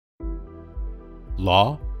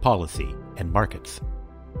law, policy, and markets.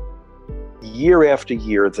 Year after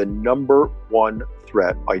year, the number one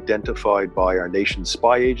threat identified by our nation's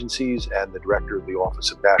spy agencies and the director of the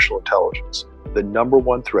Office of National Intelligence, the number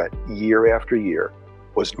one threat year after year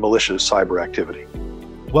was malicious cyber activity.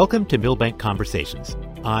 Welcome to Milbank Conversations.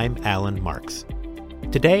 I'm Alan Marks.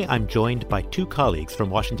 Today, I'm joined by two colleagues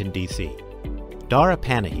from Washington, D.C. Dara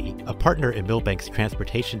Panahi, a partner in Milbank's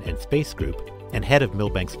Transportation and Space Group and head of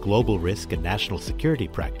Milbank's Global Risk and National Security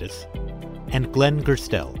Practice, and Glenn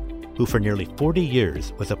Gerstel, who for nearly 40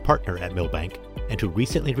 years was a partner at Milbank and who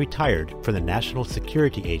recently retired from the National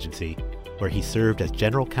Security Agency, where he served as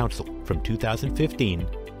general counsel from 2015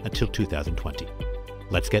 until 2020.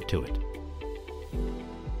 Let's get to it.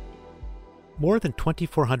 More than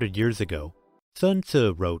 2,400 years ago, Sun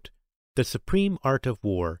Tzu wrote, "The supreme art of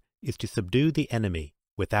war is to subdue the enemy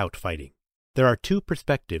without fighting." There are two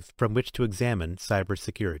perspectives from which to examine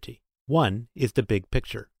cybersecurity. One is the big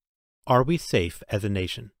picture. Are we safe as a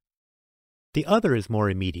nation? The other is more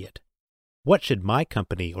immediate. What should my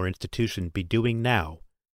company or institution be doing now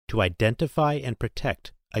to identify and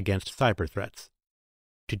protect against cyber threats,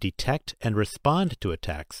 to detect and respond to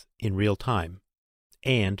attacks in real time,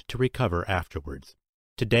 and to recover afterwards?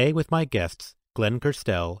 Today, with my guests, Glenn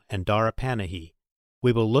Gerstel and Dara Panahi,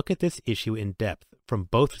 we will look at this issue in depth from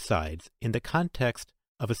both sides in the context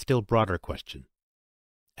of a still broader question.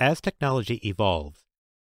 As technology evolves,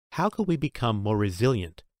 how can we become more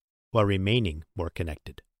resilient while remaining more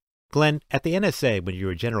connected? Glenn, at the NSA, when you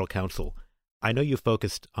were general counsel, I know you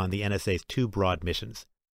focused on the NSA's two broad missions,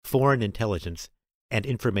 foreign intelligence and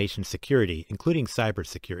information security, including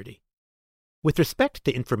cybersecurity. With respect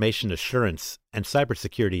to information assurance and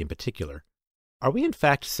cybersecurity in particular, are we in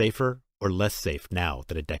fact safer or less safe now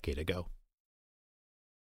than a decade ago?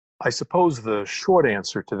 I suppose the short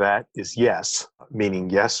answer to that is yes,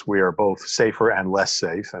 meaning yes, we are both safer and less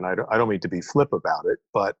safe. And I don't mean to be flip about it,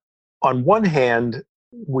 but on one hand,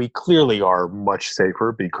 we clearly are much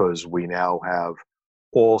safer because we now have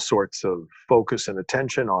all sorts of focus and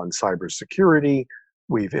attention on cybersecurity.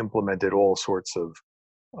 We've implemented all sorts of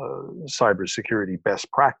cybersecurity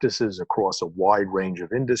best practices across a wide range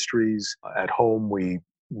of industries. At home, we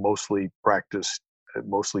mostly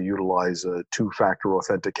utilize two-factor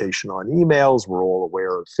authentication on emails. We're all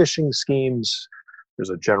aware of phishing schemes. There's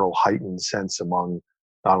a general heightened sense among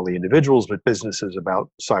not only individuals but businesses about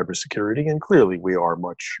cybersecurity, and clearly we are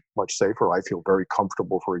much safer. I feel very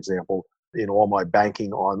comfortable, for example, in all my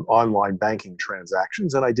banking online banking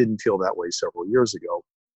transactions, and I didn't feel that way several years ago.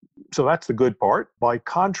 So that's the good part. By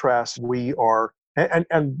contrast, we are,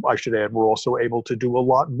 and I should add, we're also able to do a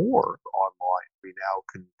lot more online. We now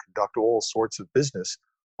can conduct all sorts of business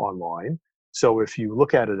online. So if you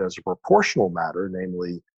look at it as a proportional matter,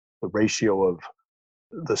 namely the ratio of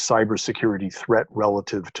the cybersecurity threat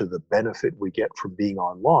relative to the benefit we get from being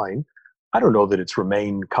online, I don't know that it's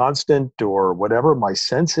remained constant or whatever. My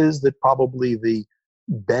sense is that probably the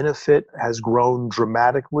benefit has grown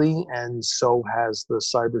dramatically, and so has the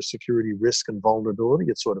cybersecurity risk and vulnerability.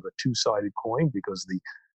 It's sort of a two-sided coin because the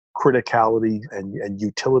criticality and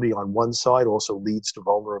utility on one side also leads to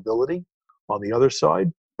vulnerability on the other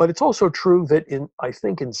side. But it's also true that I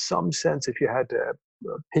think in some sense, if you had to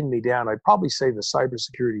pin me down, I'd probably say the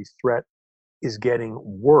cybersecurity threat is getting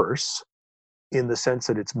worse in the sense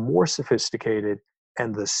that it's more sophisticated,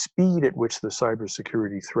 and the speed at which the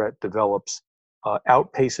cybersecurity threat develops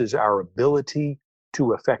outpaces our ability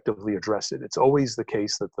to effectively address it. It's always the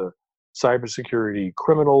case that the cybersecurity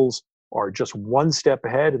criminals are just one step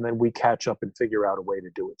ahead, and then we catch up and figure out a way to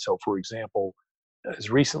do it. So, for example, as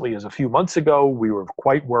recently as a few months ago, we were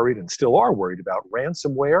quite worried and still are worried about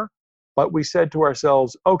ransomware. But we said to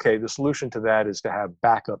ourselves, okay, the solution to that is to have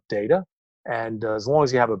backup data. And as long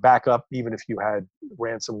as you have a backup, even if you had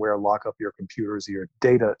ransomware lock up your computers, your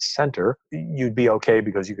data center, you'd be okay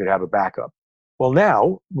because you could have a backup. Well,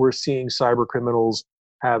 now we're seeing cyber criminals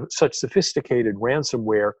have such sophisticated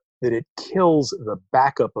ransomware that it kills the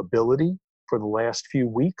backup ability for the last few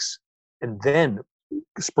weeks and then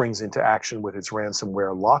springs into action with its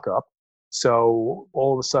ransomware lockup. So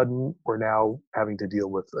all of a sudden, we're now having to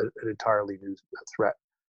deal with an entirely new threat.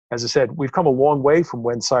 As I said, we've come a long way from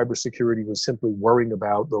when cybersecurity was simply worrying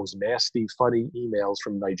about those nasty, funny emails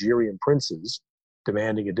from Nigerian princes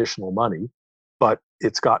demanding additional money. But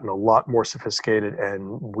it's gotten a lot more sophisticated,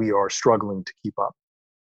 and we are struggling to keep up.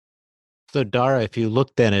 So, Dara, if you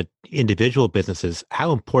look then at individual businesses,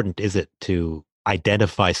 how important is it to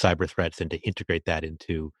identify cyber threats and to integrate that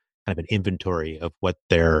into kind of an inventory of what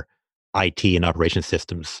their IT and operation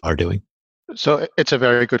systems are doing? So it's a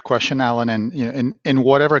very good question, Alan. And in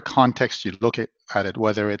whatever context you look at it,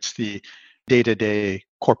 whether it's the day-to-day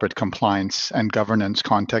corporate compliance and governance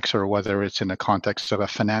context, or whether it's in the context of a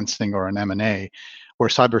financing or an M&A, where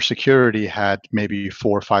cybersecurity had maybe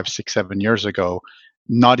 4, 5, 6, 7 years ago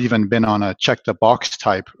not even been on a check the box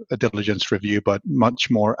type diligence review, but much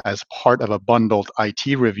more as part of a bundled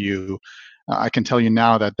IT review. I can tell you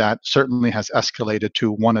now that that certainly has escalated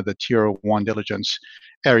to one of the tier 1 diligence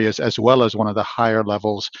areas, as well as one of the higher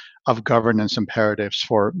levels of governance imperatives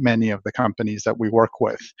for many of the companies that we work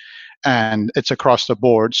with. And it's across the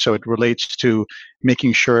board, so it relates to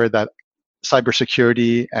making sure that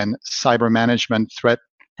cybersecurity and cyber management threat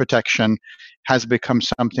protection has become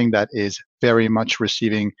something that is very much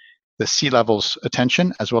receiving the C-level's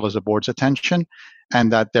attention as well as the board's attention,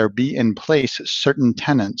 and that there be in place certain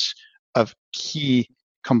tenets of key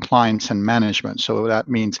compliance and management. So that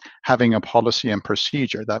means having a policy and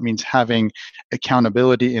procedure. That means having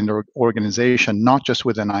accountability in the organization, not just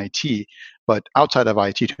within IT, but outside of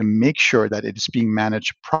IT, to make sure that it is being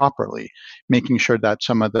managed properly, making sure that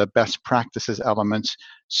some of the best practices elements,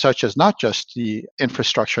 such as not just the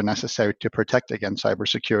infrastructure necessary to protect against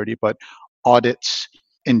cybersecurity, but audits,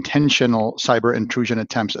 intentional cyber intrusion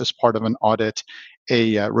attempts as part of an audit,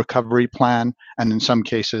 a recovery plan, and in some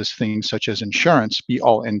cases, things such as insurance be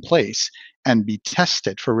all in place and be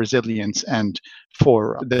tested for resilience and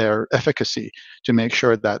for their efficacy, to make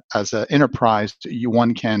sure that as an enterprise,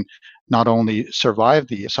 one can not only survive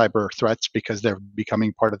the cyber threats because they're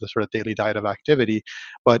becoming part of the sort of daily diet of activity,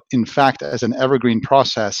 but in fact, as an evergreen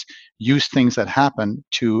process, use things that happen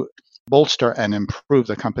to bolster and improve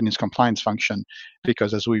the company's compliance function.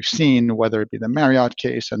 Because as we've seen, whether it be the Marriott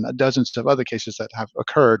case and dozens of other cases that have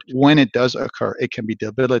occurred, when it does occur, it can be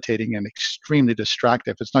debilitating and extremely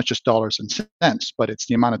distractive. It's not just dollars and cents, but it's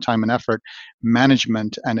the amount of time and effort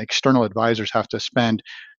management and external advisors have to spend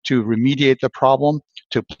to remediate the problem,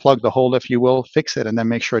 to plug the hole, if you will, fix it, and then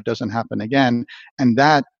make sure it doesn't happen again. And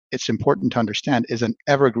that, it's important to understand, is an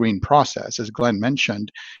evergreen process. As Glenn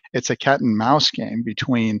mentioned, it's a cat and mouse game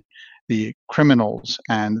between the criminals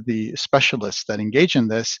and the specialists that engage in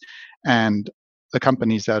this and the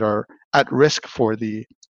companies that are at risk for the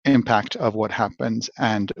impact of what happens.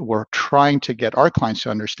 And we're trying to get our clients to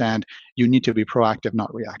understand you need to be proactive,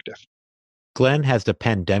 not reactive. Glenn, has the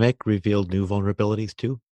pandemic revealed new vulnerabilities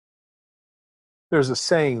too? There's a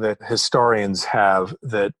saying that historians have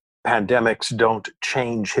that pandemics don't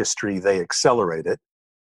change history, they accelerate it.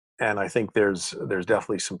 And I think there's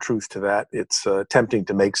definitely some truth to that. It's tempting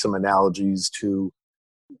to make some analogies to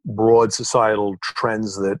broad societal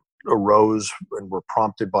trends that arose and were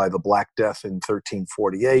prompted by the Black Death in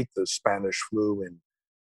 1348, the Spanish flu in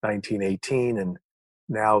 1918, and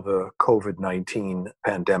now the COVID-19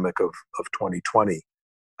 pandemic of 2020.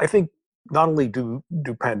 I think not only do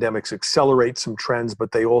pandemics accelerate some trends,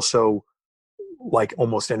 but they also, like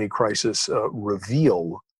almost any crisis,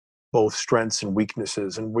 reveal both strengths and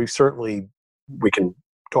weaknesses. And we can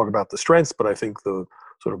talk about the strengths, but I think the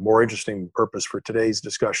sort of more interesting purpose for today's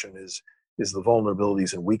discussion is the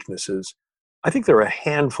vulnerabilities and weaknesses. I think there are a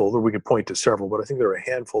handful, or we could point to several, but I think there are a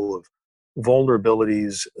handful of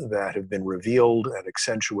vulnerabilities that have been revealed and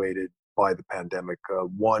accentuated by the pandemic.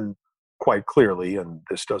 One, quite clearly, and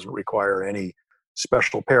this doesn't require any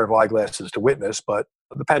special pair of eyeglasses to witness, but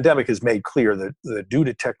the pandemic has made clear that due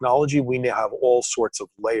to technology, we now have all sorts of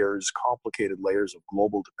layers, complicated layers of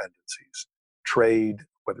global dependencies. Trade,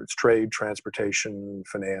 whether it's trade, transportation,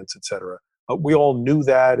 finance, etc. We all knew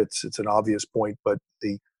that. It's an obvious point, but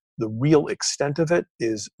the real extent of it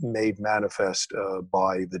is made manifest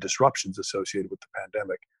by the disruptions associated with the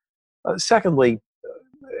pandemic. Secondly,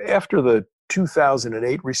 after the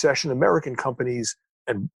 2008 recession, American companies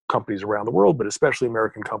and companies around the world, but especially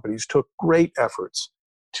American companies, took great efforts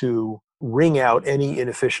to wring out any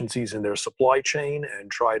inefficiencies in their supply chain and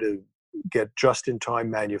try to get just-in-time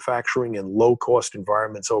manufacturing in low-cost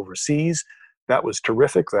environments overseas. That was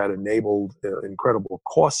terrific. That enabled incredible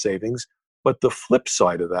cost savings. But the flip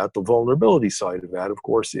side of that, the vulnerability side of that, of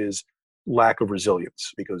course, is lack of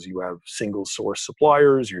resilience, because you have single-source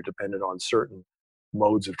suppliers, you're dependent on certain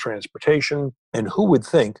modes of transportation. And who would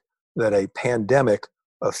think that a pandemic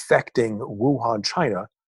affecting Wuhan, China,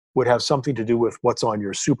 would have something to do with what's on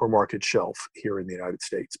your supermarket shelf here in the United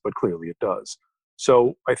States? But clearly it does.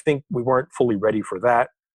 So I think we weren't fully ready for that.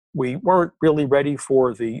 We weren't really ready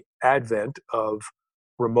for the advent of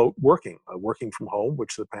remote working from home,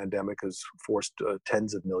 which the pandemic has forced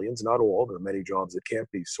tens of millions, not all. There are many jobs that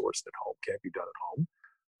can't be sourced at home, can't be done at home.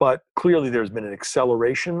 But clearly there's been an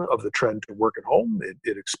acceleration of the trend to work at home.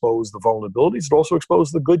 It exposed the vulnerabilities. It also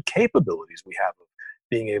exposed the good capabilities we have of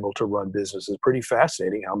being able to run businesses. Pretty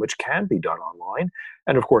fascinating how much can be done online.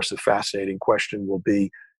 And of course, the fascinating question will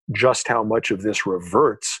be, just how much of this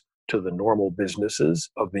reverts to the normal businesses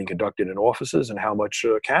of being conducted in offices and how much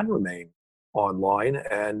can remain online,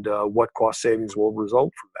 and what cost savings will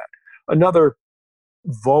result from that. Another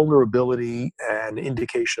vulnerability and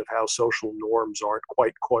indication of how social norms aren't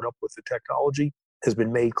quite caught up with the technology has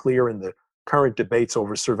been made clear in the current debates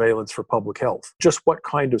over surveillance for public health. Just what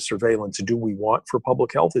kind of surveillance do we want for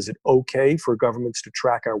public health? Is it okay for governments to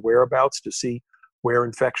track our whereabouts to see where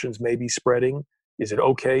infections may be spreading? Is it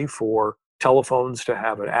okay for telephones to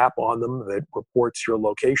have an app on them that reports your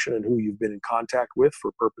location and who you've been in contact with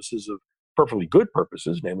for purposes of perfectly good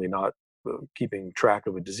purposes, namely not keeping track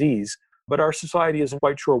of a disease? But our society isn't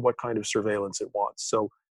quite sure what kind of surveillance it wants. So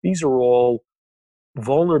these are all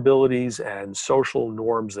vulnerabilities and social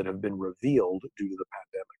norms that have been revealed due to the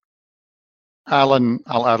pandemic. Alan,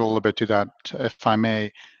 I'll add a little bit to that, if I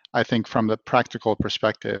may. I think from the practical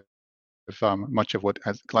perspective, much of what,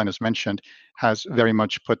 as Glenn has mentioned, has very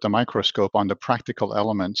much put the microscope on the practical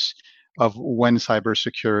elements of when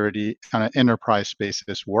cybersecurity on an enterprise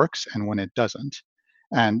basis works and when it doesn't.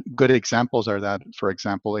 And good examples are that, for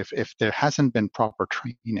example, if there hasn't been proper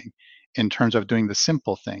training in terms of doing the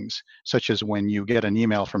simple things, such as when you get an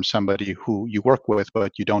email from somebody who you work with,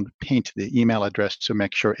 but you don't paint the email address to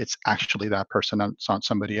make sure it's actually that person and it's not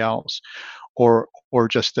somebody else, or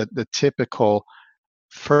just the typical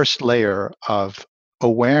first layer of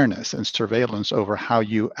awareness and surveillance over how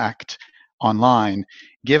you act online,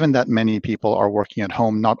 given that many people are working at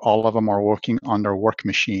home. Not all of them are working on their work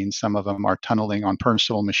machines. Some of them are tunneling on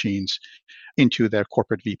personal machines into their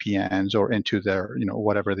corporate VPNs or into their,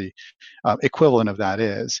 whatever the equivalent of that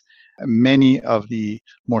is. Many of the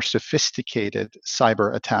more sophisticated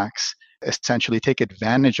cyber attacks essentially take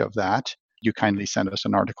advantage of that. You kindly sent us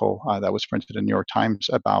an article that was printed in New York Times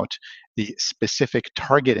about the specific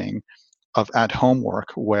targeting of at-home work,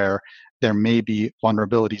 where there may be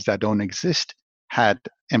vulnerabilities that don't exist had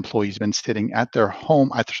employees been sitting at their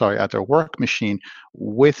at their work machine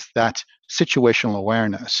with that situational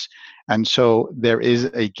awareness. And so there is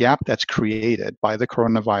a gap that's created by the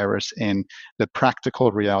coronavirus in the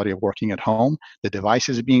practical reality of working at home. The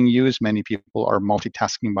devices being used, many people are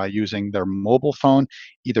multitasking by using their mobile phone,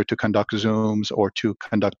 either to conduct Zooms or to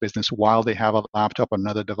conduct business while they have a laptop or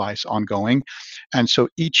another device ongoing. And so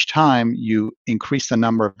each time you increase the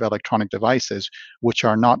number of electronic devices which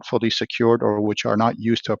are not fully secured or which are not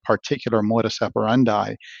used to a particular modus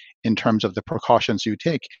operandi in terms of the precautions you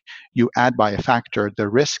take, you add by a factor the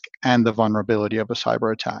risk and the vulnerability of a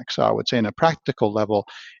cyber attack. So I would say in a practical level,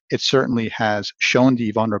 it certainly has shown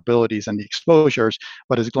the vulnerabilities and the exposures,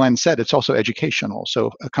 but as Glenn said, it's also educational.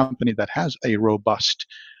 So a company that has a robust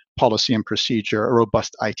policy and procedure, a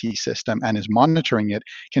robust IT system, and is monitoring it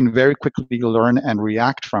can very quickly learn and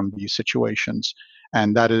react from these situations.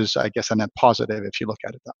 And that is, I guess, a net positive if you look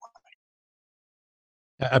at it that way.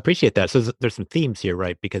 I appreciate that. So there's some themes here,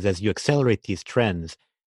 right? Because as you accelerate these trends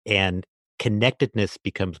and connectedness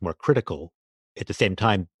becomes more critical, at the same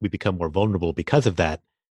time, we become more vulnerable because of that.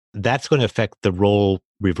 That's going to affect the role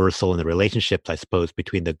reversal and the relationships, I suppose,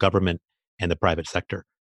 between the government and the private sector.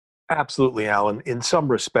 Absolutely, Alan. In some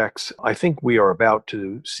respects, I think we are about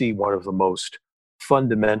to see one of the most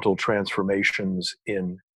fundamental transformations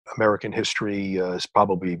in American history,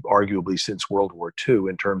 probably arguably since World War II,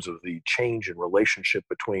 in terms of the change in relationship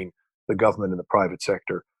between the government and the private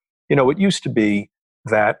sector. It used to be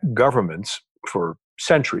that governments for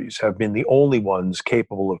centuries have been the only ones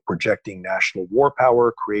capable of projecting national war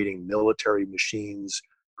power, creating military machines,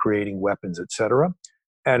 creating weapons, etc.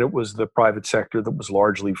 And it was the private sector that was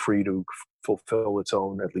largely free to fulfill its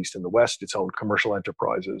own, at least in the West, its own commercial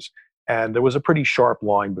enterprises. And there was a pretty sharp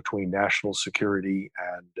line between national security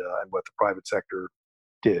and what the private sector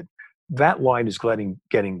did. That line is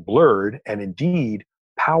getting blurred, and indeed,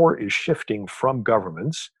 power is shifting from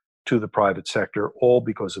governments to the private sector, all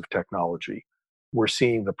because of technology. We're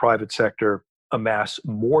seeing the private sector amass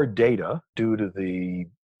more data due to the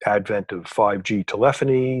advent of 5G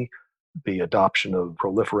telephony, the adoption of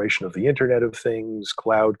proliferation of the Internet of Things,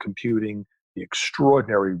 cloud computing, the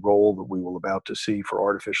extraordinary role that we will about to see for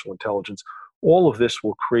artificial intelligence. All of this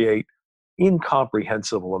will create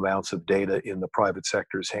incomprehensible amounts of data in the private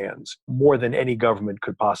sector's hands, more than any government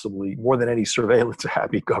could possibly, more than any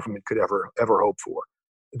surveillance-happy government could ever hope for.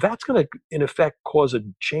 That's going to, in effect, cause a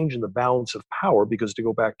change in the balance of power, because to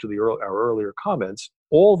go back to our earlier comments,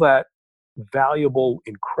 all that valuable,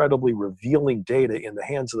 incredibly revealing data in the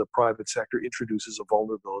hands of the private sector introduces a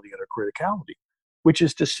vulnerability and a criticality, which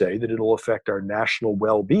is to say that it'll affect our national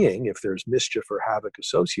well-being if there's mischief or havoc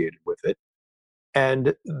associated with it.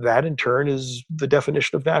 And that in turn is the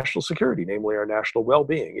definition of national security, namely our national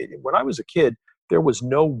well-being. When I was a kid, there was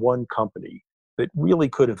no one company that really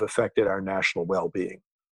could have affected our national well-being.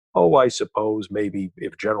 Oh, I suppose maybe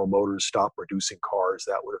if General Motors stopped producing cars,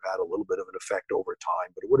 that would have had a little bit of an effect over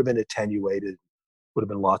time, but it would have been attenuated, would have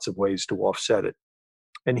been lots of ways to offset it.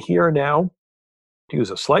 And here now, to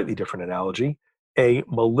use a slightly different analogy, a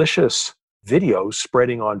malicious video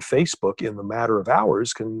spreading on Facebook in the matter of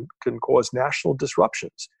hours can cause national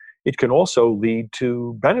disruptions. It can also lead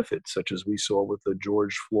to benefits, such as we saw with the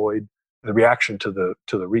George Floyd, the reaction to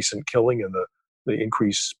the recent killing and the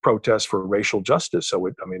increased protests for racial justice. So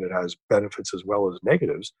it has benefits as well as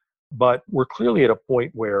negatives. But we're clearly at a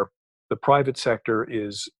point where the private sector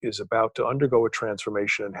is about to undergo a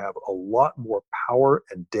transformation and have a lot more power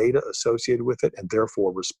and data associated with it, and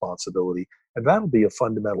therefore responsibility. And that'll be a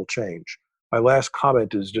fundamental change. My last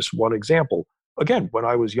comment is just one example. Again, when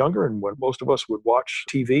I was younger and when most of us would watch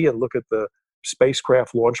TV and look at the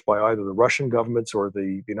spacecraft launched by either the Russian governments or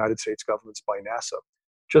the United States governments by NASA,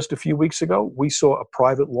 just a few weeks ago, we saw a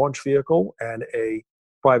private launch vehicle and a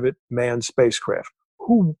private manned spacecraft.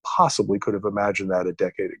 Who possibly could have imagined that a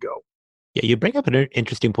decade ago? Yeah, you bring up an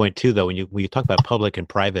interesting point too, though, when you talk about public and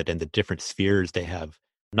private and the different spheres they have,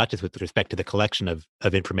 not just with respect to the collection of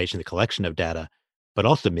information, the collection of data, but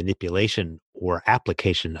also manipulation or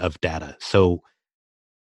application of data. So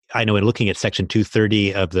I know in looking at Section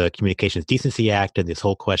 230 of the Communications Decency Act and this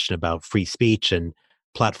whole question about free speech and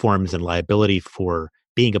platforms and liability for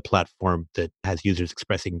being a platform that has users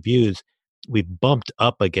expressing views, we've bumped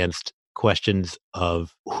up against questions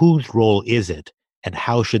of whose role is it and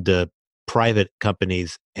how should the private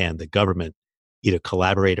companies and the government either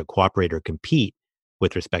collaborate or cooperate or compete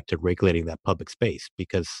with respect to regulating that public space,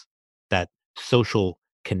 because that social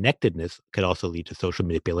connectedness could also lead to social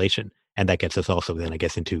manipulation. And that gets us also then, I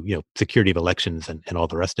guess, into security of elections and all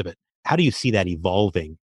the rest of it. How do you see that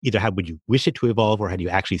evolving? Either how would you wish it to evolve or how do you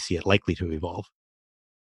actually see it likely to evolve?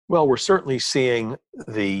 Well, we're certainly seeing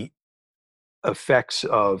the effects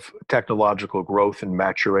of technological growth and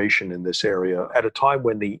maturation in this area at a time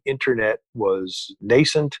when the internet was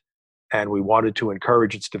nascent and we wanted to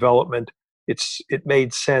encourage its development. It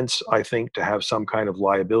made sense, I think, to have some kind of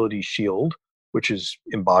liability shield, which is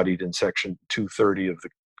embodied in Section 230 of the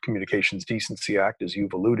Communications Decency Act, as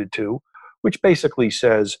you've alluded to, which basically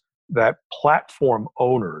says that platform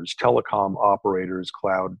owners, telecom operators,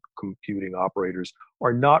 cloud computing operators,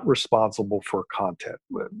 are not responsible for content.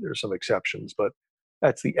 There's some exceptions, but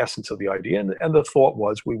that's the essence of the idea. And the thought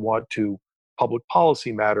was we want to, public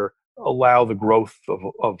policy matter, allow the growth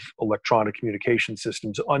of electronic communication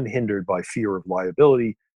systems unhindered by fear of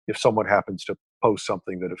liability if someone happens to post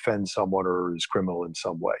something that offends someone or is criminal in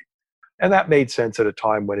some way. And that made sense at a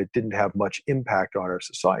time when it didn't have much impact on our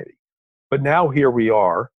society. But now here we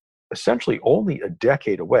are, essentially only a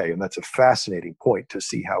decade away, and that's a fascinating point to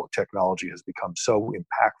see how technology has become so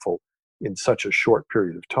impactful in such a short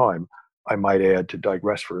period of time. I might add, to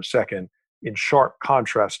digress for a second, in sharp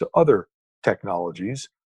contrast to other technologies,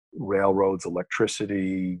 railroads,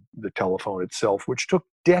 electricity, the telephone itself, which took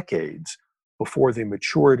decades before they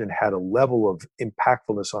matured and had a level of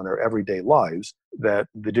impactfulness on our everyday lives that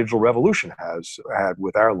the digital revolution has had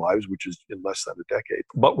with our lives, which is in less than a decade.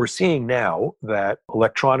 But we're seeing now that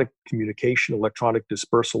electronic communication, electronic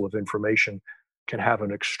dispersal of information can have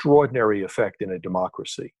an extraordinary effect in a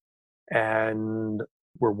democracy. And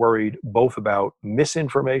we're worried both about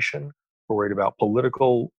misinformation, we're worried about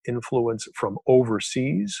political influence from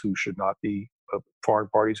overseas who should not be, foreign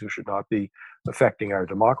parties who should not be affecting our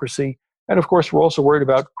democracy. And of course, we're also worried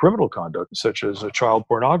about criminal conduct, such as child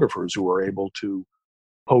pornographers who are able to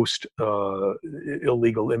post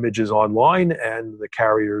illegal images online, and the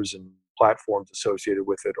carriers and platforms associated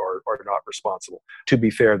with it are not responsible. To be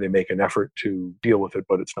fair, they make an effort to deal with it,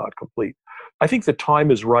 but it's not complete. I think the time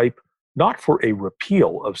is ripe, not for a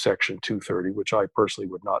repeal of Section 230, which I personally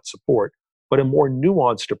would not support, but a more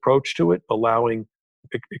nuanced approach to it, allowing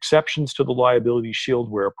exceptions to the liability shield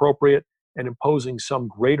where appropriate, and imposing some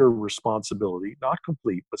greater responsibility, not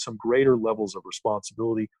complete, but some greater levels of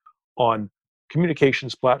responsibility on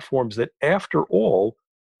communications platforms that, after all,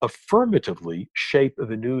 affirmatively shape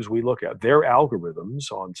the news we look at. Their algorithms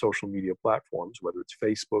on social media platforms, whether it's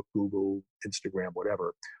Facebook, Google, Instagram,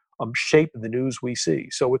 whatever, shape the news we see.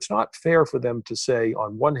 So it's not fair for them to say,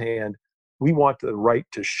 on one hand, we want the right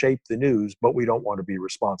to shape the news, but we don't want to be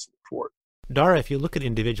responsible for it. Dara, if you look at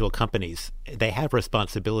individual companies, they have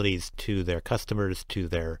responsibilities to their customers, to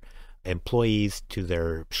their employees, to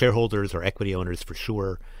their shareholders or equity owners for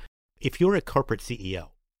sure. If you're a corporate CEO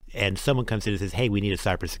and someone comes in and says, hey, we need a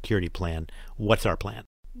cybersecurity plan, what's our plan?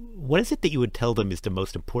 What is it that you would tell them is the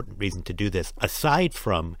most important reason to do this, aside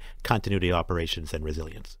from continuity operations and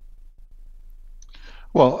resilience?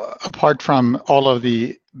 Well, apart from all of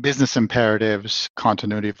the business imperatives,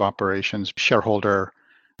 continuity of operations, shareholder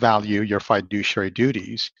value, your fiduciary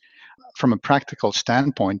duties, from a practical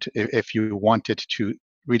standpoint, if you wanted to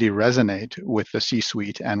really resonate with the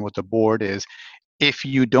C-suite and with the board, is if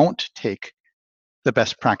you don't take the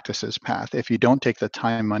best practices path, if you don't take the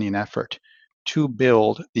time, money, and effort to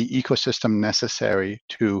build the ecosystem necessary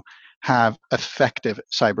to have effective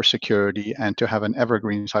cybersecurity and to have an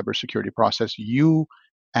evergreen cybersecurity process, you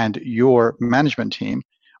and your management team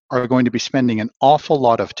are going to be spending an awful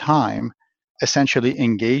lot of time essentially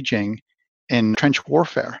engaging in trench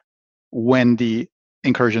warfare when the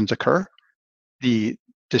incursions occur. The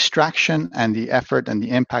distraction and the effort and the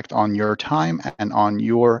impact on your time and on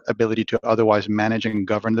your ability to otherwise manage and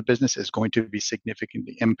govern the business is going to be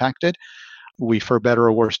significantly impacted. We, for better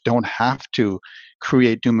or worse, don't have to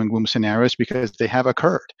create doom and gloom scenarios because they have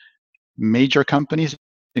occurred. Major companies,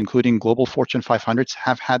 including global Fortune 500s,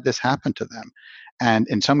 have had this happen to them. And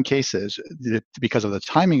in some cases, because of the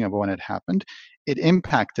timing of when it happened, it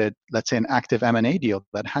impacted, let's say, an active M&A deal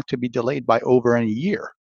that had to be delayed by over a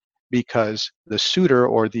year because the suitor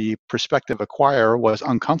or the prospective acquirer was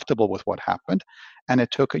uncomfortable with what happened. And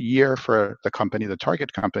it took a year for the company, the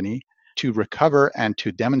target company, to recover and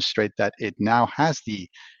to demonstrate that it now has the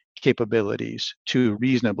capabilities to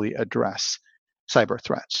reasonably address cyber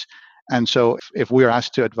threats. And so if we are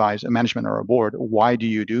asked to advise a management or a board, why do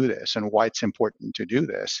you do this and why it's important to do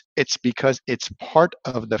this? It's because it's part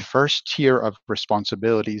of the first tier of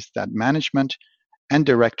responsibilities that management and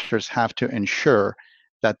directors have to ensure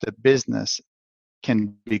that the business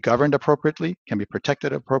can be governed appropriately, can be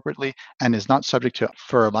protected appropriately, and is not subject to,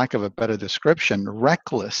 for lack of a better description,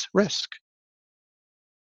 reckless risk.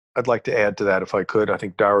 I'd like to add to that if I could. I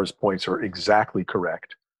think Dara's points are exactly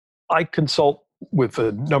correct. I consult with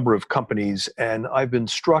a number of companies, and I've been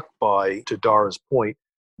struck by, to Dara's point,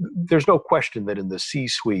 there's no question that in the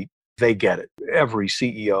C-suite, they get it. Every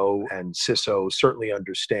CEO and CISO certainly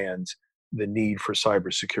understands the need for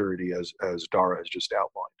cybersecurity, as Dara has just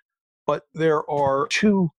outlined. But there are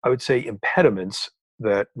two, I would say, impediments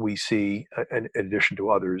that we see in addition to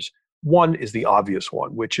others. One is the obvious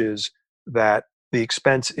one, which is that the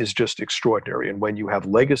expense is just extraordinary. And when you have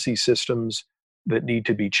legacy systems that need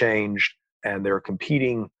to be changed and there are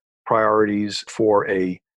competing priorities for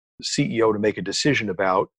a CEO to make a decision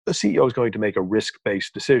about, the CEO is going to make a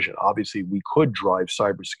risk-based decision. Obviously, we could drive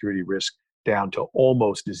cybersecurity risk down to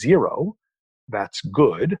almost zero. That's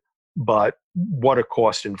good. But what a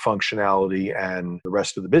cost in functionality and the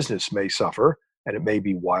rest of the business may suffer, and it may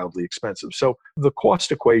be wildly expensive. So the cost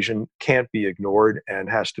equation can't be ignored and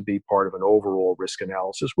has to be part of an overall risk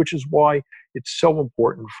analysis, which is why it's so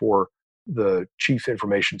important for the Chief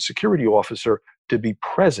Information Security Officer to be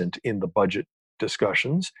present in the budget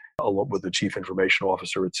discussions, along with the Chief Information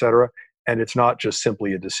Officer, et cetera. And it's not just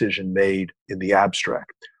simply a decision made in the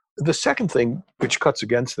abstract. The second thing, which cuts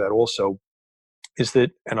against that also, is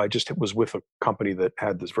that, and I just was with a company that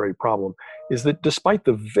had this very problem, is that despite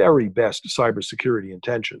the very best cybersecurity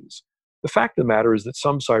intentions, the fact of the matter is that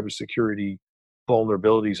some cybersecurity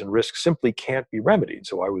vulnerabilities and risks simply can't be remedied.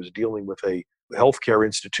 So I was dealing with a healthcare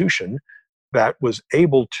institution that was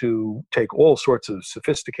able to take all sorts of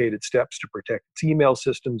sophisticated steps to protect its email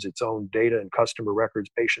systems, its own data and customer records,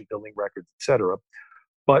 patient billing records, et cetera.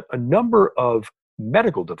 But a number of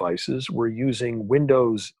medical devices were using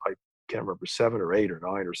Windows, I can't remember, 7 or 8 or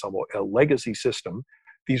 9 or some, a legacy system.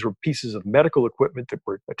 These were pieces of medical equipment that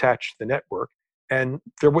were attached to the network, and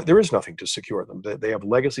there is nothing to secure them. They have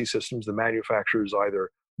legacy systems. The manufacturers either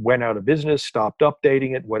went out of business, stopped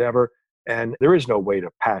updating it, whatever, and there is no way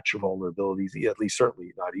to patch vulnerabilities, at least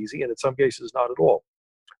certainly not easy, and in some cases not at all.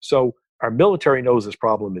 So our military knows this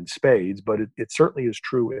problem in spades, but it certainly is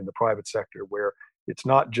true in the private sector, where it's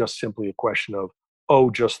not just simply a question of,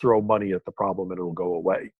 oh, just throw money at the problem and it'll go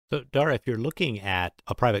away. So, Dara, if you're looking at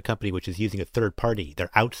a private company which is using a third party,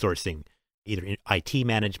 they're outsourcing either IT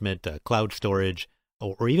management, cloud storage,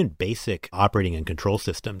 or even basic operating and control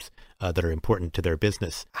systems that are important to their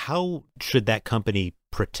business. How should that company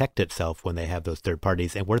protect itself when they have those third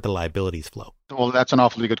parties, and where do the liabilities flow? Well, that's an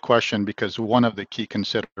awfully good question, because one of the key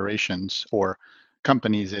considerations for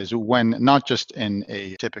companies is when, not just in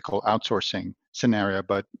a typical outsourcing scenario,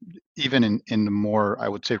 but even in the more, I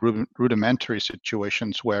would say, rudimentary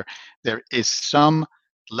situations where there is some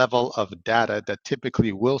level of data that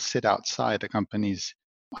typically will sit outside a company's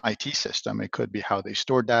IT system. It could be how they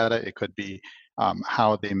store data. It could be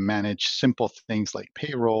how they manage simple things like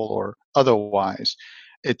payroll or otherwise.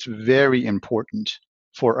 It's very important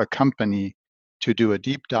for a company to do a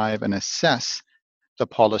deep dive and assess the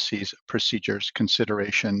policies, procedures,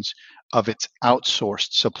 considerations of its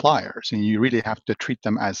outsourced suppliers. And you really have to treat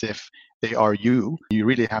them as if they are you. You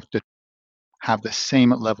really have to have the same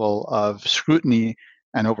level of scrutiny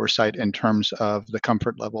and oversight in terms of the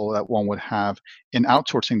comfort level that one would have in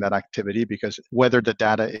outsourcing that activity, because whether the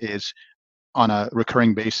data is on a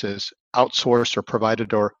recurring basis outsourced or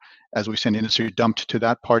provided, or as we say in the industry, dumped to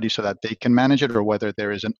that party so that they can manage it, or whether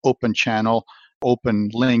there is an open channel, open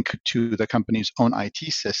link to the company's own IT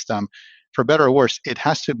system, for better or worse, it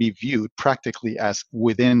has to be viewed practically as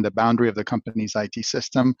within the boundary of the company's IT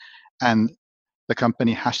system. And the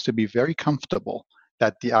company has to be very comfortable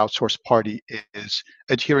that the outsourced party is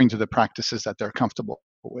adhering to the practices that they're comfortable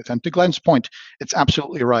with. And to Glenn's point, it's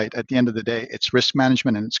absolutely right. At the end of the day, it's risk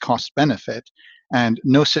management and it's cost benefit. And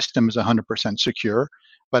no system is 100% secure.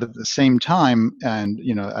 But at the same time, and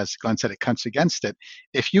as Glenn said, it cuts against it.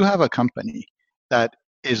 If you have a company that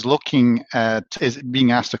is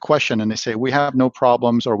being asked a question and they say, we have no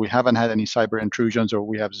problems, or we haven't had any cyber intrusions, or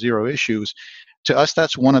we have zero issues, to us,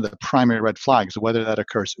 that's one of the primary red flags, whether that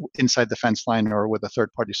occurs inside the fence line or with a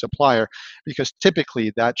third-party supplier, because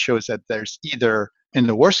typically that shows that there's either, in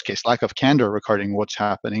the worst case, lack of candor regarding what's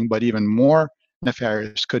happening, but even more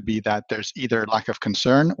nefarious could be that there's either lack of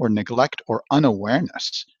concern or neglect or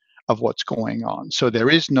unawareness of what's going on. So there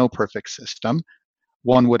is no perfect system.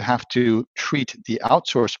 One would have to treat the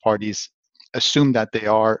outsourced parties, assume that they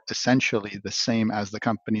are essentially the same as the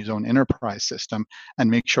company's own enterprise system, and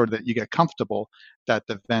make sure that you get comfortable that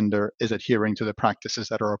the vendor is adhering to the practices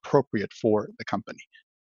that are appropriate for the company.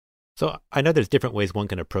 So I know there's different ways one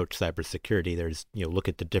can approach cybersecurity. There's, look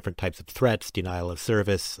at the different types of threats, denial of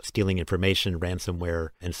service, stealing information, ransomware,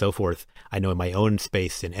 and so forth. I know in my own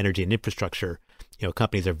space in energy and infrastructure,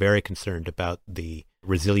 companies are very concerned about the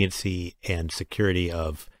resiliency and security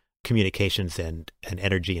of communications and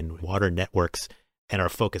energy and water networks, and are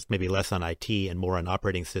focused maybe less on IT and more on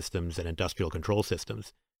operating systems and industrial control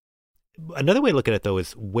systems. Another way to look at it, though,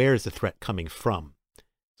 is where is the threat coming from?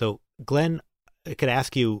 So, Glenn, I could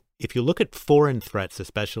ask you, if you look at foreign threats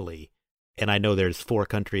especially, and I know there's 4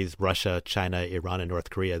 countries, Russia, China, Iran, and North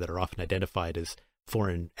Korea, that are often identified as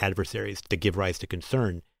foreign adversaries to give rise to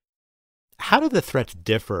concern, how do the threats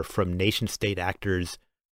differ from nation-state actors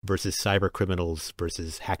versus cyber criminals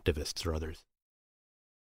versus hacktivists or others?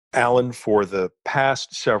 Alan, for the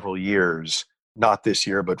past several years, not this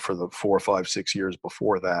year, but for the 4, 5, 6 years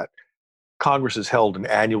before that, Congress has held an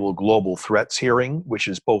annual global threats hearing, which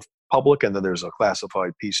is both public and then there's a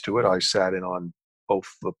classified piece to it. I sat in on both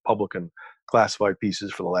the public and classified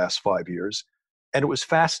pieces for the last 5 years. And it was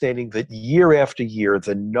fascinating that year after year,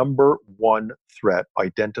 the number one threat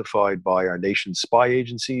identified by our nation's spy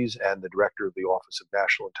agencies and the director of the Office of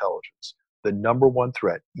National Intelligence, the number one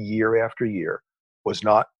threat year after year was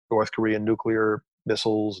not North Korean nuclear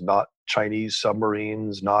missiles, not Chinese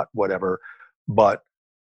submarines, not whatever, but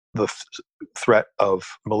the threat of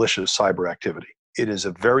malicious cyber activity. It is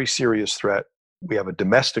a very serious threat. We have a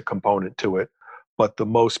domestic component to it, but the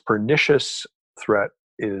most pernicious threat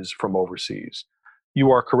is from overseas.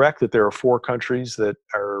 You are correct that there are 4 countries that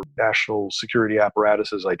our national security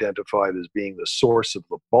apparatus has identified as being the source of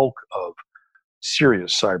the bulk of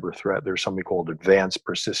serious cyber threat. There's something called advanced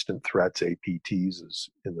persistent threats, APTs, is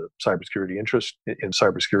in the cybersecurity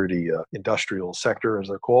industrial sector, as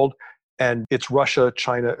they're called. And it's Russia,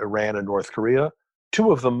 China, Iran, and North Korea.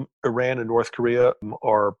 2 of them, Iran and North Korea,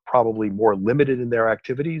 are probably more limited in their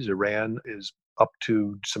activities. Iran is up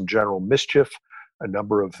to some general mischief. A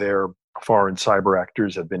number of their foreign cyber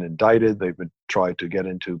actors have been indicted. They've been tried to get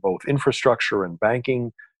into both infrastructure and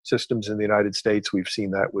banking systems in the United States. We've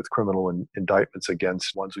seen that with criminal indictments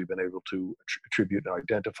against ones we've been able to attribute and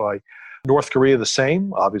identify. North Korea, the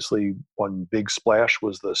same. Obviously, one big splash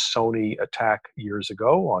was the Sony attack years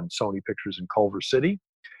ago on Sony Pictures in Culver City.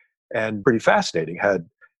 And pretty fascinating.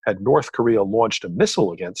 Had North Korea launched a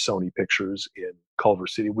missile against Sony Pictures in Culver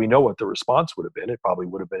City, we know what the response would have been. It probably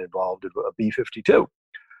would have been involved in a B-52.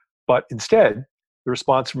 But instead, the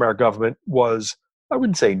response from our government was, I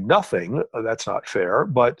wouldn't say nothing, that's not fair,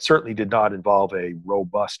 but certainly did not involve a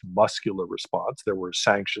robust, muscular response. There were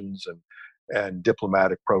sanctions and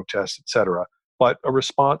diplomatic protests, et cetera. But a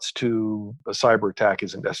response to a cyber attack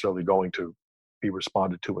isn't necessarily going to be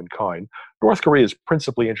responded to in kind. North Korea is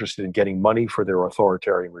principally interested in getting money for their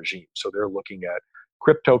authoritarian regime. So they're looking at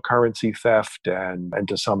cryptocurrency theft and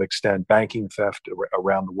to some extent banking theft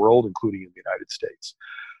around the world, including in the United States.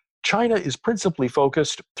 China is principally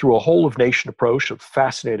focused through a whole-of-nation approach, a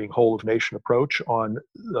fascinating whole-of-nation approach on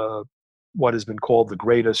what has been called the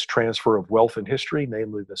greatest transfer of wealth in history,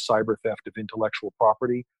 namely the cyber theft of intellectual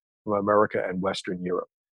property from America and Western Europe.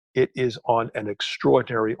 it is on an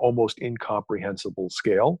extraordinary, almost incomprehensible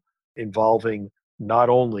scale, involving not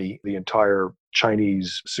only the entire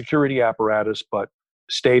Chinese security apparatus, but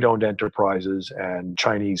state owned enterprises and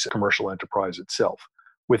Chinese commercial enterprise itself,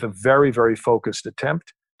 with a very, very focused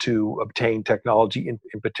attempt to obtain technology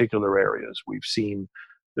in particular areas. We've seen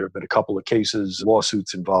there have been a couple of cases,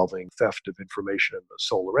 lawsuits involving theft of information in the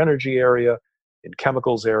solar energy area, in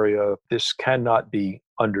chemicals area. This cannot be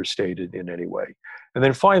understated in any way. And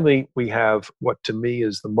then finally, we have what to me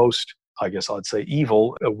is the most, I guess I'd say,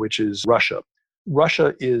 evil, which is Russia.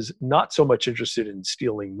 Russia is not so much interested in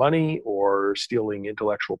stealing money or stealing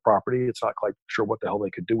intellectual property. It's not quite sure what the hell they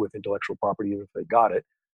could do with intellectual property even if they got it.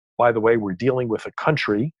 By the way, we're dealing with a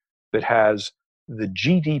country that has the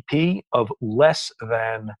GDP of less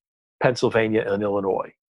than Pennsylvania and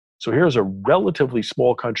Illinois. So here's a relatively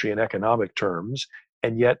small country in economic terms,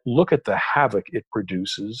 and yet look at the havoc it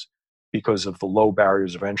produces because of the low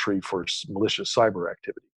barriers of entry for malicious cyber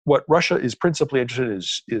activity. What Russia is principally interested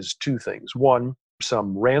in is two things. One,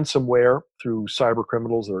 some ransomware through cyber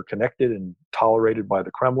criminals that are connected and tolerated by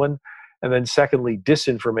the Kremlin. And then secondly,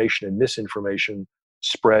 disinformation and misinformation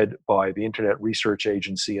spread by the Internet Research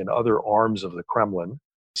Agency and other arms of the Kremlin,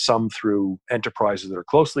 some through enterprises that are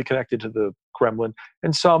closely connected to the Kremlin,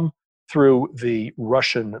 and some through the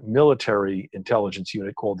Russian military intelligence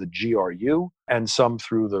unit called the GRU, and some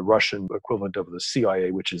through the Russian equivalent of the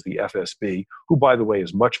CIA, which is the FSB, who, by the way,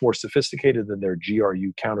 is much more sophisticated than their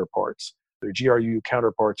GRU counterparts. Their GRU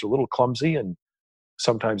counterparts are a little clumsy and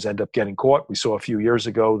sometimes end up getting caught. We saw a few years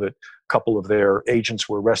ago that a couple of their agents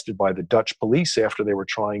were arrested by the Dutch police after they were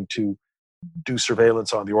trying to do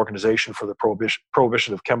surveillance on the Organization for the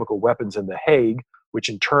Prohibition of Chemical Weapons in The Hague, which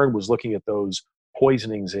in turn was looking at those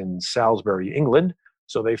poisonings in Salisbury, England.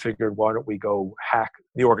 So they figured, why don't we go hack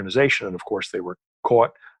the organization? And of course, they were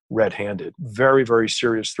caught red-handed. Very, very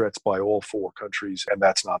serious threats by all four countries, and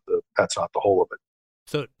that's not the whole of it.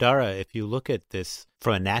 So, Dara, if you look at this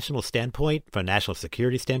from a national standpoint, from a national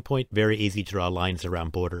security standpoint, very easy to draw lines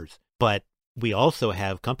around borders. But we also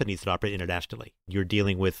have companies that operate internationally. You're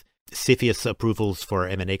dealing with CFIUS approvals for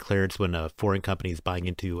M&A clearance when a foreign company is buying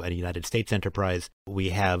into a United States enterprise. We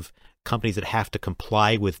have companies that have to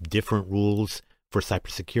comply with different rules for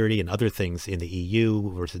cybersecurity and other things in the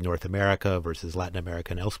EU versus North America versus Latin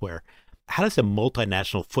America and elsewhere. How does a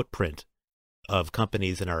multinational footprint of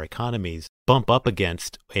companies in our economies bump up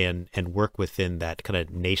against and work within that kind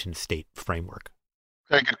of nation state framework?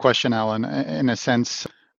 Very good question, Alan. In a sense,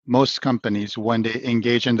 most companies, when they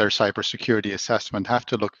engage in their cybersecurity assessment, have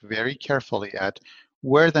to look very carefully at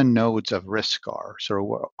where the nodes of risk are.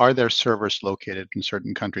 So are there servers located in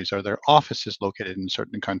certain countries? Are there offices located in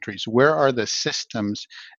certain countries? Where are the systems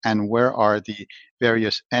and where are the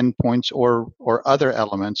various endpoints or other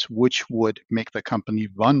elements which would make the company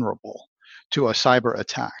vulnerable to a cyber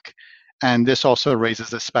attack? And this also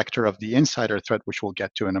raises the specter of the insider threat, which we'll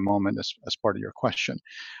get to in a moment as part of your question.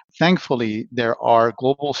 Thankfully, there are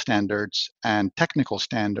global standards and technical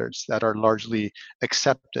standards that are largely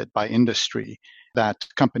accepted by industry that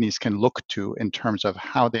companies can look to in terms of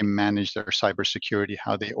how they manage their cybersecurity,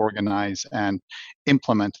 how they organize and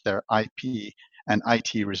implement their IP and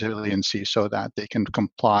IT resiliency so that they can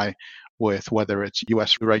comply with whether it's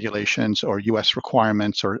US regulations or US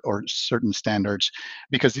requirements or certain standards.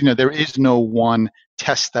 Because there is no one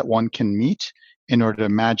test that one can meet in order to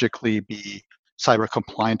magically be cyber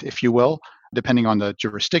compliant, if you will, depending on the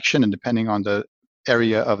jurisdiction and depending on the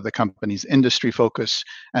area of the company's industry focus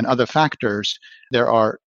and other factors. There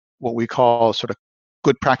are what we call sort of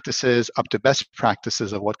good practices up to best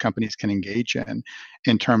practices of what companies can engage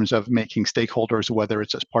in terms of making stakeholders, whether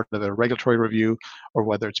it's as part of a regulatory review or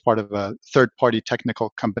whether it's part of a third-party technical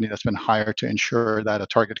company that's been hired to ensure that a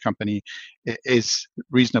target company is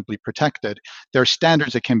reasonably protected. There are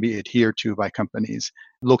standards that can be adhered to by companies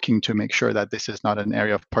looking to make sure that this is not an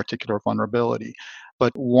area of particular vulnerability.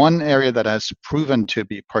 But one area that has proven to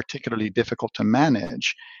be particularly difficult to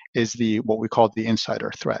manage is what we call the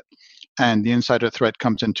insider threat. And the insider threat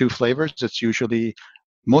comes in two flavors. It's usually,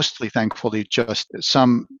 mostly thankfully, just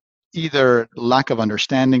some either lack of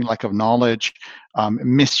understanding, lack of knowledge,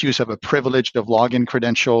 misuse of a privilege of login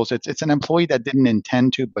credentials. It's an employee that didn't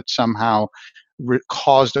intend to, but somehow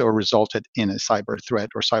caused or resulted in a cyber threat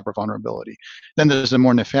or cyber vulnerability. Then there's a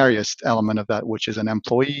more nefarious element of that, which is an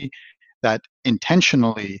employee that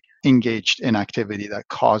intentionally engaged in activity that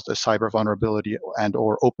caused a cyber vulnerability and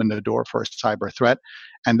or opened the door for a cyber threat.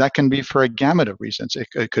 And that can be for a gamut of reasons.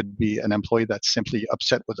 It could be an employee that's simply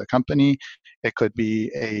upset with the company. It could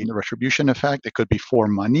be a retribution effect. It could be for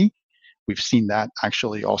money. We've seen that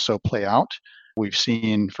actually also play out. We've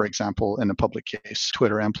seen, for example, in a public case,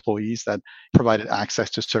 Twitter employees that provided access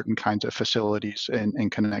to certain kinds of facilities in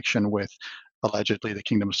connection with allegedly the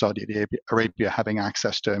Kingdom of Saudi Arabia having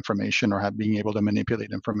access to information or being able to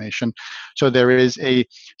manipulate information. So there is a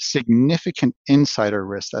significant insider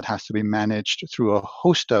risk that has to be managed through a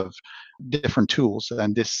host of different tools.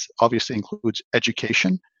 And this obviously includes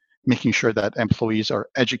education, making sure that employees are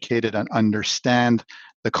educated and understand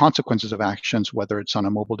the consequences of actions, whether it's on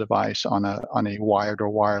a mobile device, on a wired or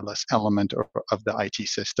wireless element of the IT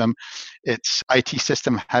system. It's IT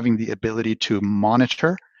system having the ability to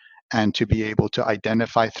monitor and to be able to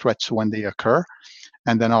identify threats when they occur.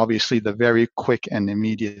 And then obviously the very quick and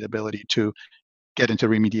immediate ability to get into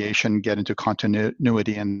remediation, get into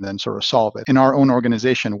continuity, and then sort of solve it. In our own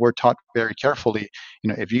organization, we're taught very carefully,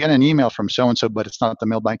 if you get an email from so-and-so, but it's not the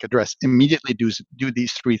Mailbank address, immediately do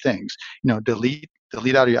these three things. Delete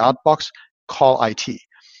out of your outbox, call IT.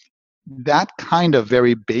 That kind of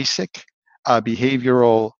very basic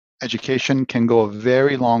behavioral education can go a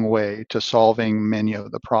very long way to solving many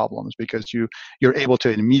of the problems, because you're able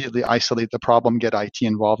to immediately isolate the problem, get IT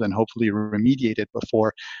involved, and hopefully remediate it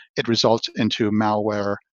before it results into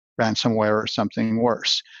malware, ransomware, or something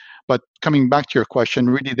worse. But coming back to your question,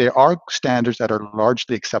 really there are standards that are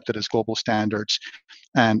largely accepted as global standards,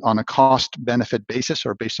 and on a cost-benefit basis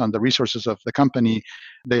or based on the resources of the company,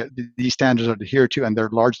 these standards are adhered to and they're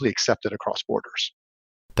largely accepted across borders.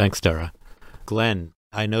 Thanks, Dara. Glenn,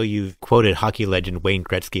 I know you've quoted hockey legend Wayne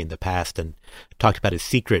Gretzky in the past and talked about his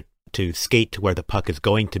secret to skate to where the puck is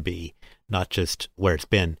going to be, not just where it's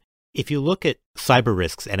been. If you look at cyber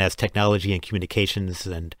risks and as technology and communications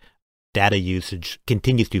and data usage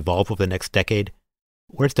continues to evolve over the next decade,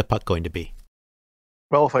 where's the puck going to be?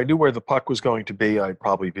 Well, if I knew where the puck was going to be, I'd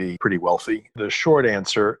probably be pretty wealthy. The short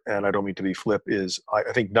answer, and I don't mean to be flip, is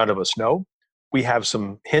I think none of us know. We have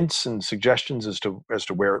some hints and suggestions as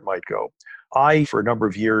to where it might go. I, for a number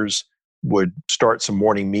of years, would start some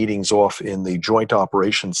morning meetings off in the Joint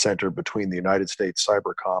Operations Center between the United States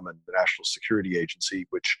Cybercom and the National Security Agency,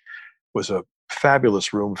 which was a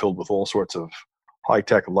fabulous room filled with all sorts of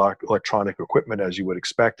high-tech electronic equipment, as you would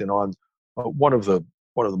expect. And on one of the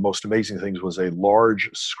most amazing things was a large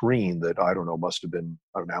screen that must have been,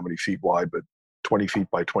 I don't know how many feet wide, but 20 feet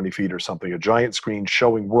by 20 feet or something, a giant screen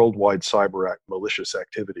showing worldwide malicious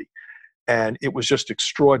activity. And it was just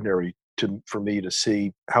extraordinary for me to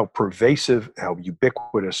see how pervasive, how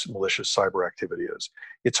ubiquitous malicious cyber activity is.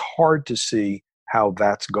 It's hard to see how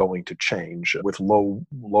that's going to change with low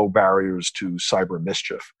barriers to cyber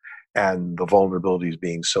mischief and the vulnerabilities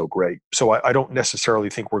being so great. So I don't necessarily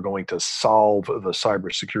think we're going to solve the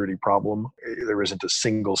cybersecurity problem. There isn't a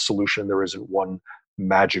single solution. There isn't one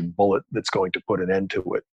magic bullet that's going to put an end to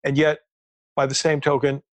it. And yet, by the same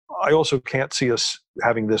token, I also can't see us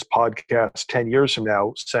having this podcast 10 years from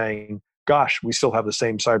now saying, gosh, we still have the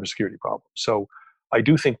same cybersecurity problem. So I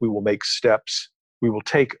do think we will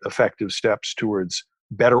take effective steps towards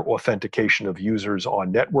better authentication of users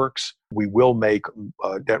on networks. We will make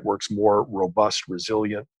networks more robust,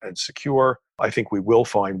 resilient, and secure. I think we will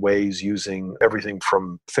find ways using everything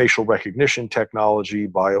from facial recognition technology,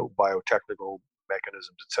 biotechnical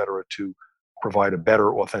mechanisms, et cetera, to provide a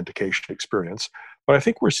better authentication experience. But I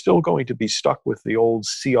think we're still going to be stuck with the old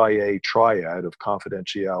CIA triad of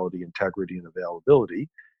confidentiality, integrity, and availability,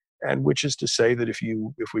 and which is to say that if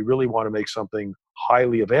we really want to make something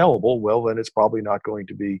highly available, well, then it's probably not going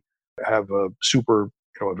to have a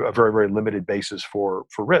very, very limited basis for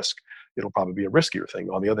risk. It'll probably be a riskier thing.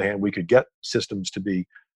 On the other hand, we could get systems to be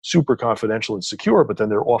super confidential and secure, but then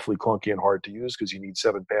they're awfully clunky and hard to use because you need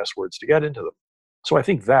 7 passwords to get into them. So I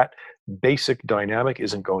think that basic dynamic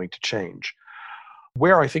isn't going to change.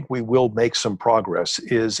 Where I think we will make some progress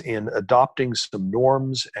is in adopting some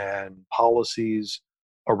norms and policies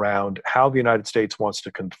around how the United States wants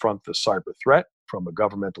to confront the cyber threat from a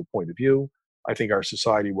governmental point of view. I think our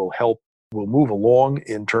society will move along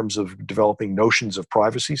in terms of developing notions of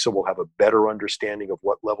privacy, so we'll have a better understanding of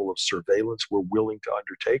what level of surveillance we're willing to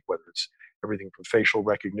undertake, whether it's everything from facial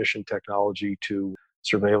recognition technology to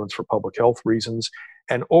surveillance for public health reasons.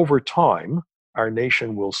 And over time, our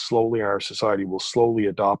society will slowly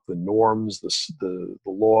adopt the norms, the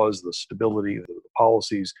laws, the stability, the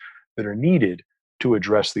policies that are needed to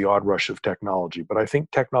address the odd rush of technology. But I think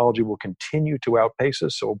technology will continue to outpace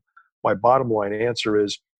us. So my bottom line answer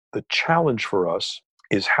is the challenge for us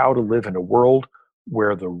is how to live in a world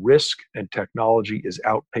where the risk and technology is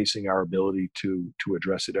outpacing our ability to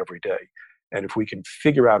address it every day. And if we can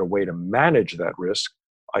figure out a way to manage that risk,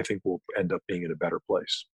 I think we'll end up being in a better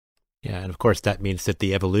place. Yeah, and of course that means that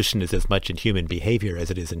the evolution is as much in human behavior as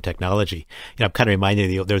it is in technology. I'm kind of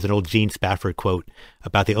reminded of there's an old Gene Spafford quote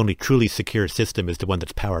about the only truly secure system is the one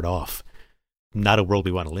that's powered off. Not a world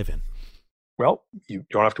we want to live in. Well, you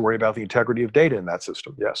don't have to worry about the integrity of data in that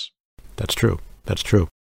system, yes. That's true. That's true.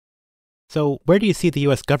 So where do you see the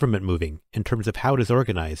U.S. government moving in terms of how it is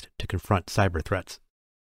organized to confront cyber threats?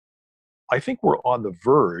 I think we're on the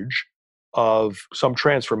verge of some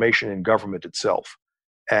transformation in government itself.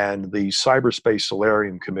 And the Cyberspace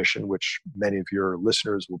Solarium Commission, which many of your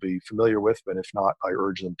listeners will be familiar with, but if not, I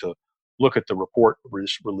urge them to look at the report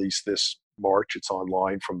released this March. It's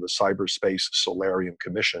online from the Cyberspace Solarium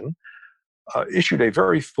Commission. Issued a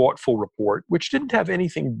very thoughtful report, which didn't have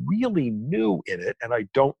anything really new in it. And I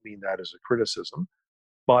don't mean that as a criticism,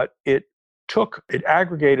 but it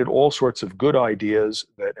aggregated all sorts of good ideas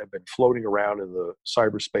that have been floating around in the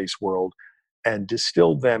cyberspace world and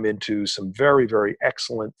distilled them into some very, very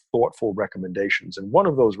excellent, thoughtful recommendations. And one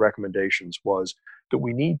of those recommendations was that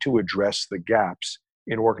we need to address the gaps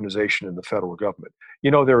in organization in the federal government.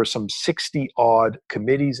 There are some 60 odd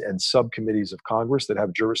committees and subcommittees of Congress that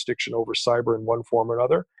have jurisdiction over cyber in one form or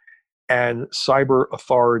another. And cyber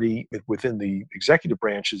authority within the executive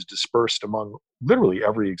branch is dispersed among literally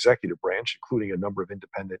every executive branch, including a number of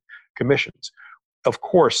independent commissions. Of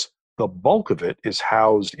course, the bulk of it is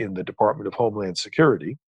housed in the Department of Homeland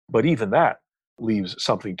Security, but even that leaves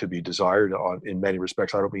something to be desired in many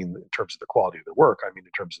respects. I don't mean in terms of the quality of their work, I mean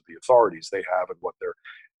in terms of the authorities they have and what they're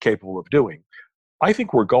capable of doing. I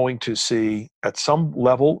think we're going to see at some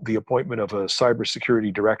level the appointment of a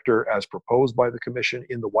cybersecurity director as proposed by the commission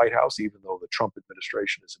in the White House, even though the Trump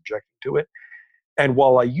administration is objecting to it. And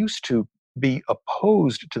while I used to be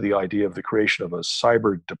opposed to the idea of the creation of a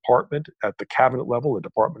cyber department at the cabinet level, a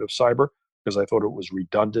Department of Cyber, because I thought it was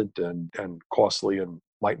redundant and costly and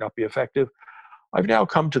might not be effective, I've now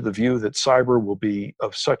come to the view that cyber will be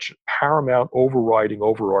of such paramount,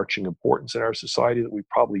 overarching importance in our society that we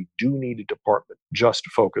probably do need a department just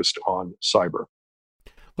focused on cyber.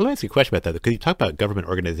 Well, let me ask you a question about that, because you talk about government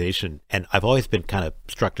organization, and I've always been kind of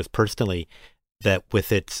struck just personally that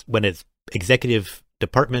when it's executive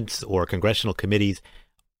departments or congressional committees,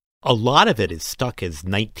 a lot of it is stuck as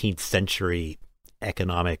 19th century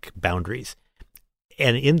economic boundaries.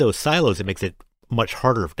 And in those silos, it makes it much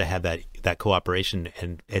harder to have that cooperation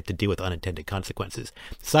and to deal with unintended consequences.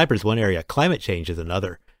 Cyber is one area, climate change is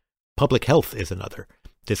another, public health is another.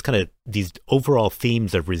 There's kind of these overall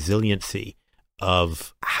themes of resiliency,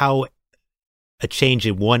 of how a change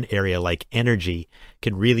in one area like energy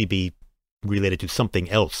can really be related to something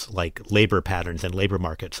else like labor patterns and labor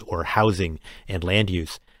markets or housing and land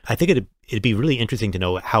use. I think it'd be really interesting to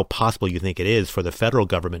know how possible you think it is for the federal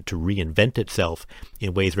government to reinvent itself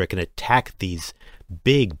in ways where it can attack these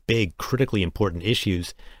big, critically important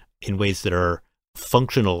issues in ways that are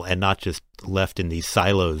functional and not just left in these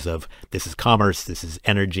silos of this is commerce, this is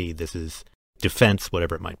energy, this is defense,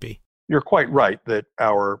 whatever it might be. You're quite right that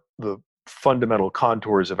the fundamental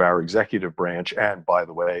contours of our executive branch, and by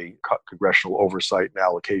the way, congressional oversight and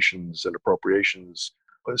allocations and appropriations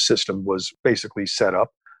system was basically set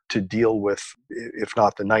up to deal with, if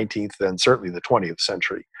not the 19th, then certainly the 20th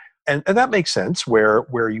century. And that makes sense where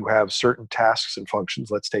you have certain tasks and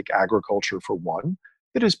functions. Let's take agriculture for one,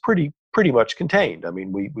 that is pretty much contained. I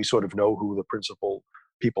mean, we sort of know who the principal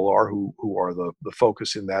people are who are the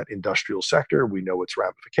focus in that industrial sector. We know its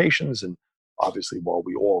ramifications. And obviously, while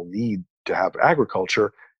we all need to have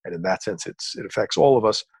agriculture, and in that sense, it affects all of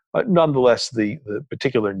us, nonetheless, the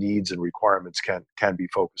particular needs and requirements can be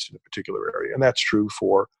focused in a particular area. And that's true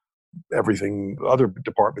for everything, other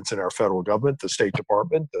departments in our federal government, the State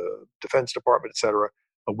Department, the Defense Department, et cetera.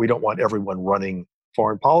 We don't want everyone running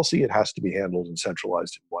foreign policy. It has to be handled and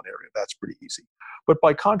centralized in one area. That's pretty easy. But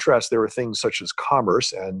by contrast, there are things such as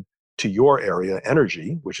commerce and, to your area,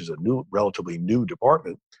 energy, which is a relatively new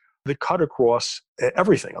department, that cut across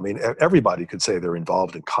everything. I mean, everybody could say they're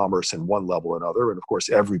involved in commerce in one level or another. And of course,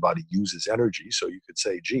 everybody uses energy. So you could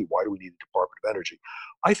say, gee, why do we need a Department of Energy?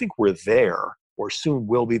 I think we're there, or soon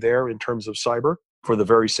will be there, in terms of cyber for the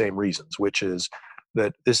very same reasons, which is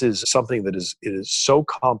that this is something that it is so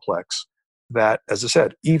complex that, as I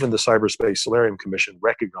said, even the Cyberspace Solarium Commission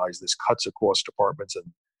recognized this cuts across departments, and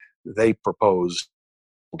they proposed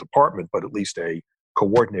a department, but at least a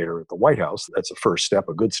coordinator at the White House. That's a first step,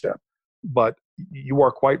 a good step. But you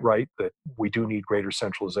are quite right that we do need greater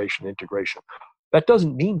centralization and integration. That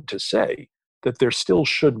doesn't mean to say that there still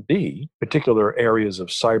should be particular areas of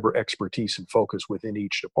cyber expertise and focus within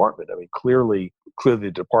each department. I mean, clearly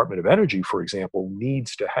the Department of Energy, for example,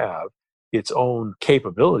 needs to have its own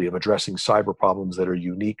capability of addressing cyber problems that are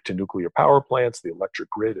unique to nuclear power plants, the electric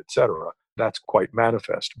grid, et cetera. That's quite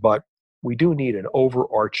manifest. But we do need an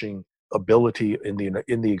overarching ability in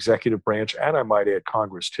the executive branch, and I might add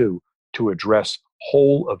Congress too, to address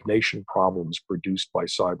whole of nation problems produced by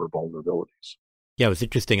cyber vulnerabilities. Yeah, it was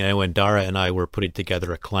interesting. I know when Dara and I were putting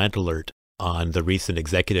together a client alert on the recent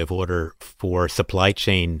executive order for supply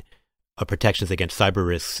chain protections against cyber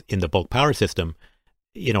risks in the bulk power system,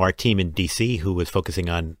 our team in DC, who was focusing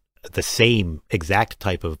on the same exact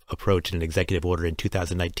type of approach in an executive order in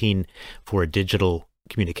 2019 for digital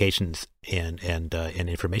communications and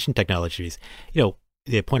information technologies,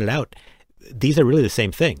 they pointed out these are really the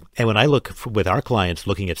same thing. And when I look with our clients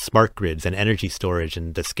looking at smart grids and energy storage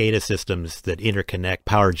and the SCADA systems that interconnect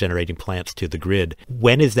power generating plants to the grid,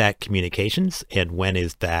 when is that communications and when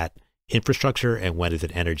is that infrastructure and when is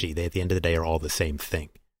it energy? They, at the end of the day, are all the same thing.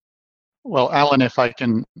 Well, Alan, if I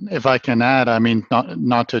can add, I mean,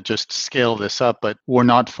 not to just scale this up, but we're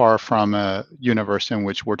not far from a universe in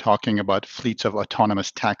which we're talking about fleets of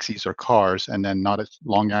autonomous taxis or cars, and then not as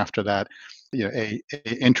long after that, a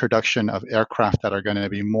introduction of aircraft that are going to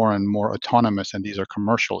be more and more autonomous, and these are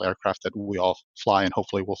commercial aircraft that we all fly and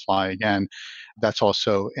hopefully will fly again. That's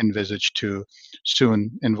also envisaged to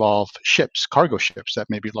soon involve ships, cargo ships that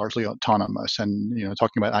may be largely autonomous. And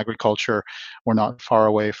talking about agriculture, we're not far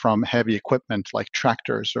away from heavy equipment like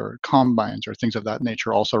tractors or combines or things of that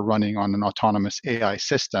nature also running on an autonomous AI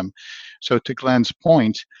system. So to Glenn's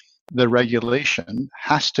point, the regulation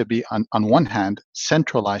has to be, on one hand,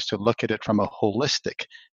 centralized to look at it from a holistic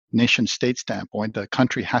nation-state standpoint. The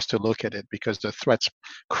country has to look at it because the threats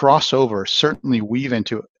cross over, certainly weave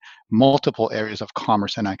into multiple areas of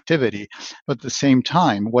commerce and activity. But at the same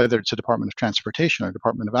time, whether it's the Department of Transportation or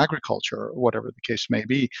Department of Agriculture or whatever the case may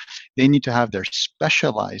be, they need to have their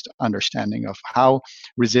specialized understanding of how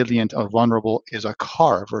resilient or vulnerable is a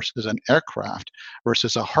car versus an aircraft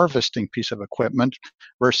versus a harvesting piece of equipment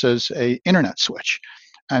versus an internet switch.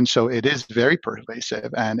 And so it is very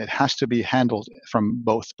pervasive, and it has to be handled from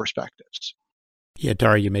both perspectives. Yeah,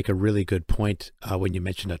 Dara, you make a really good point when you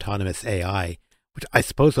mention autonomous AI, which I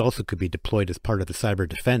suppose also could be deployed as part of the cyber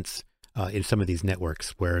defense in some of these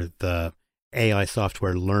networks where the AI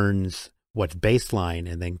software learns what's baseline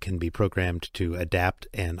and then can be programmed to adapt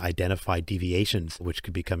and identify deviations, which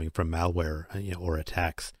could be coming from malware or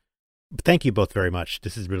attacks. But thank you both very much.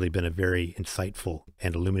 This has really been a very insightful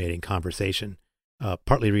and illuminating conversation.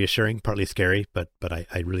 Partly reassuring, partly scary, but I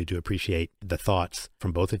really do appreciate the thoughts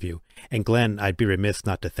from both of you. And Glenn, I'd be remiss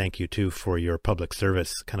not to thank you too for your public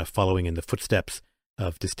service, kind of following in the footsteps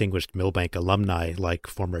of distinguished Milbank alumni like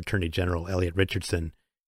former Attorney General Elliot Richardson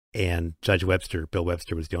and Judge Webster. Bill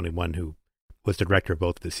Webster was the only one who was the director of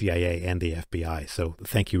both the CIA and the FBI. So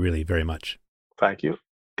thank you really very much. Thank you.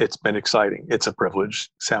 It's been exciting. It's a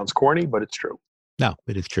privilege. Sounds corny, but it's true. No,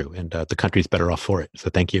 it is true. And the country's better off for it.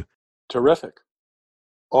 So thank you. Terrific.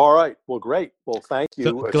 All right. Well, great. Well, thank you.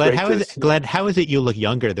 So, Glenn, how is it you look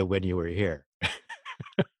younger than when you were here?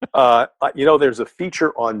 There's a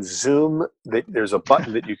feature on Zoom that there's a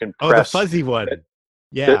button that you can press. Oh, the fuzzy one.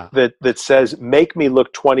 Yeah. That says "Make me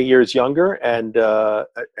look 20 years younger," and I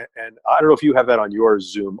don't know if you have that on your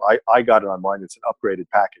Zoom. I got it on mine. It's an upgraded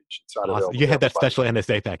package. It's not awesome. You had that special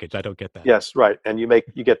NSA package. I don't get that. Yes, right. And you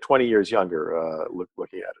get 20 years younger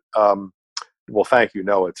looking at it. Well, thank you.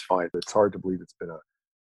 No, it's fine. It's hard to believe it's been a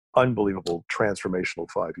unbelievable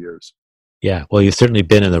transformational 5 years. Yeah, well, you've certainly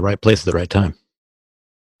been in the right place at the right time.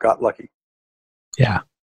 Got lucky. Yeah.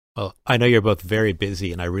 Well, I know you're both very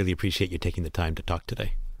busy, and I really appreciate you taking the time to talk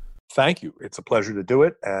today. Thank you. It's a pleasure to do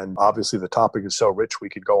it. And obviously the topic is so rich, we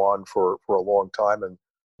could go on for a long time. And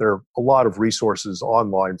there are a lot of resources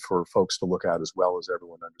online for folks to look at as well, as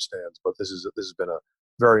everyone understands. But this has been a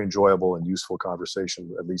very enjoyable and useful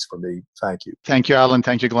conversation, at least for me. Thank you. Thank you, Alan.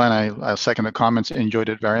 Thank you, Glenn. I'll second the comments. Enjoyed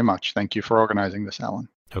it very much. Thank you for organizing this, Alan.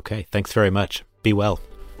 Okay. Thanks very much. Be well.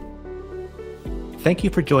 Thank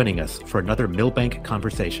you for joining us for another Milbank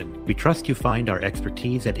Conversation. We trust you find our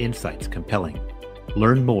expertise and insights compelling.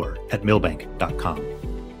 Learn more at milbank.com.